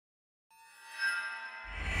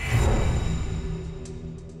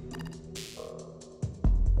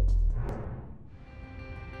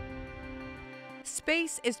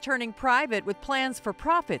Space is turning private with plans for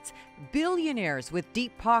profits. Billionaires with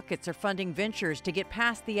deep pockets are funding ventures to get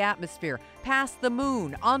past the atmosphere, past the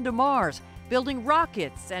moon, onto Mars, building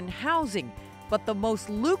rockets and housing. But the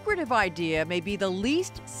most lucrative idea may be the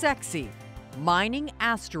least sexy: mining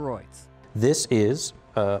asteroids. This is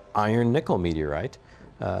an iron-nickel meteorite,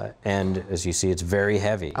 and as you see, it's very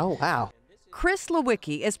heavy. Oh, wow. Chris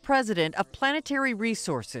Lewicki is president of Planetary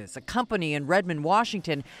Resources, a company in Redmond,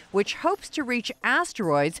 Washington, which hopes to reach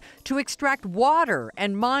asteroids to extract water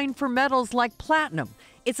and mine for metals like platinum.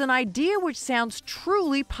 It's an idea which sounds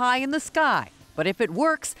truly pie in the sky. But if it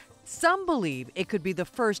works, some believe it could be the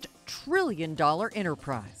first trillion-dollar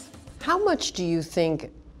enterprise. How much do you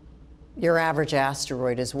think your average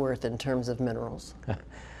asteroid is worth in terms of minerals?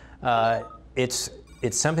 It's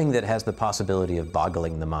something that has the possibility of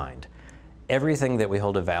boggling the mind. Everything that we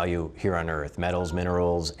hold of value here on Earth, metals,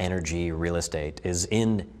 minerals, energy, real estate, is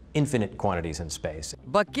in infinite quantities in space.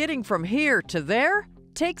 But getting from here to there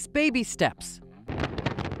takes baby steps.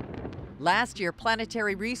 Last year,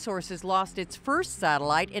 Planetary Resources lost its first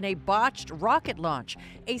satellite in a botched rocket launch.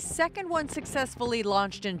 A second one successfully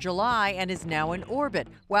launched in July and is now in orbit,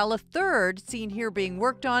 while a third, seen here being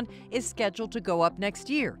worked on, is scheduled to go up next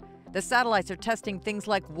year. The satellites are testing things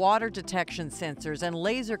like water detection sensors and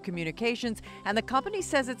laser communications, and the company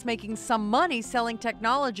says it's making some money selling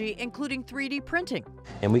technology, including 3D printing.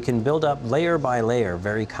 And we can build up layer by layer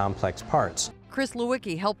very complex parts. Chris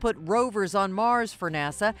Lewicki helped put rovers on Mars for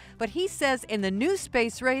NASA, but he says in the new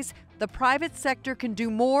space race, the private sector can do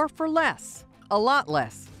more for less, a lot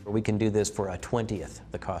less. We can do this for a 20th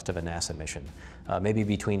the cost of a NASA mission, maybe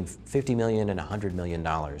between $50 million and $100 million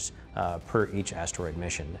per each asteroid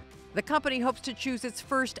mission. The company hopes to choose its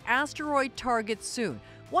first asteroid target soon,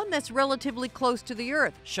 one that's relatively close to the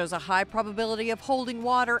Earth, shows a high probability of holding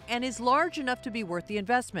water, and is large enough to be worth the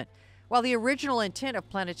investment. While the original intent of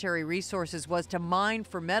Planetary Resources was to mine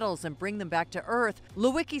for metals and bring them back to Earth,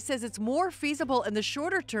 Lewicki says it's more feasible in the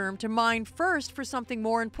shorter term to mine first for something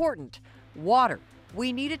more important: water.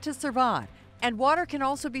 We need it to survive, and water can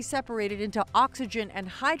also be separated into oxygen and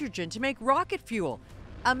hydrogen to make rocket fuel.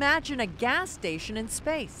 Imagine a gas station in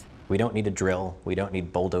space. We don't need a drill, we don't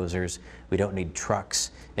need bulldozers, we don't need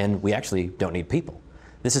trucks, and we actually don't need people.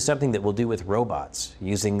 This is something that we'll do with robots,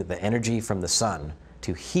 using the energy from the sun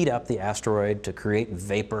to heat up the asteroid, to create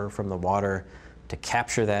vapor from the water, to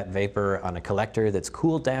capture that vapor on a collector that's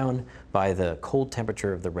cooled down by the cold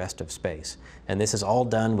temperature of the rest of space. And this is all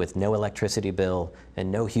done with no electricity bill and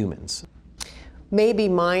no humans. Maybe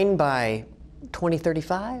mine by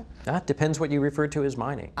 2035? That depends what you refer to as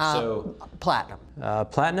mining. Platinum.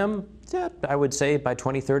 Platinum, yeah, I would say by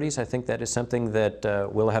 2030s, I think that is something that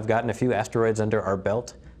we'll have gotten a few asteroids under our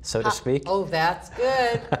belt, so to speak. Oh, that's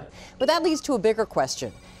good. But that leads to a bigger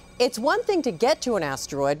question. It's one thing to get to an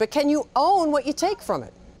asteroid, but can you own what you take from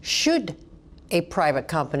it? Should a private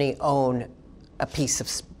company own a piece of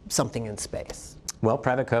something in space? Well,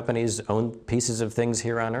 private companies own pieces of things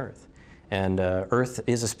here on Earth, and Earth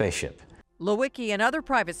is a spaceship. Lewicki and other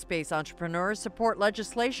private space entrepreneurs support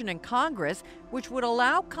legislation in Congress which would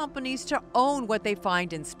allow companies to own what they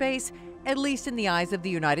find in space, at least in the eyes of the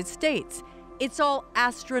United States. It's all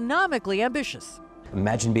astronomically ambitious.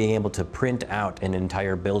 Imagine being able to print out an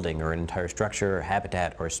entire building or an entire structure or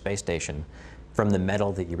habitat or space station from the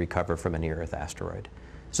metal that you recover from a near-Earth asteroid.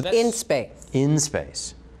 So that's in space? In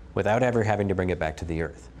space, without ever having to bring it back to the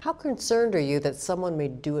Earth. How concerned are you that someone may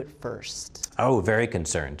do it first? Oh, very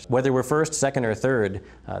concerned. Whether we're first, second, or third,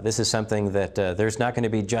 this is something that there's not going to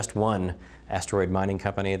be just one asteroid mining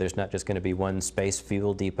company. There's not just going to be one space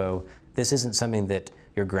fuel depot. This isn't something that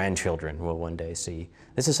your grandchildren will one day see.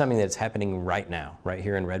 This is something that's happening right now, right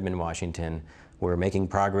here in Redmond, Washington. We're making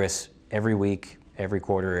progress every week, every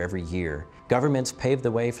quarter, every year. Governments paved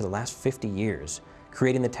the way for the last 50 years,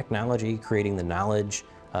 creating the technology, creating the knowledge,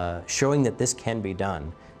 showing that this can be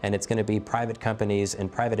done. And it's going to be private companies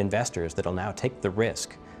and private investors that will now take the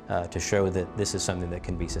risk to show that this is something that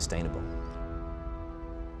can be sustainable.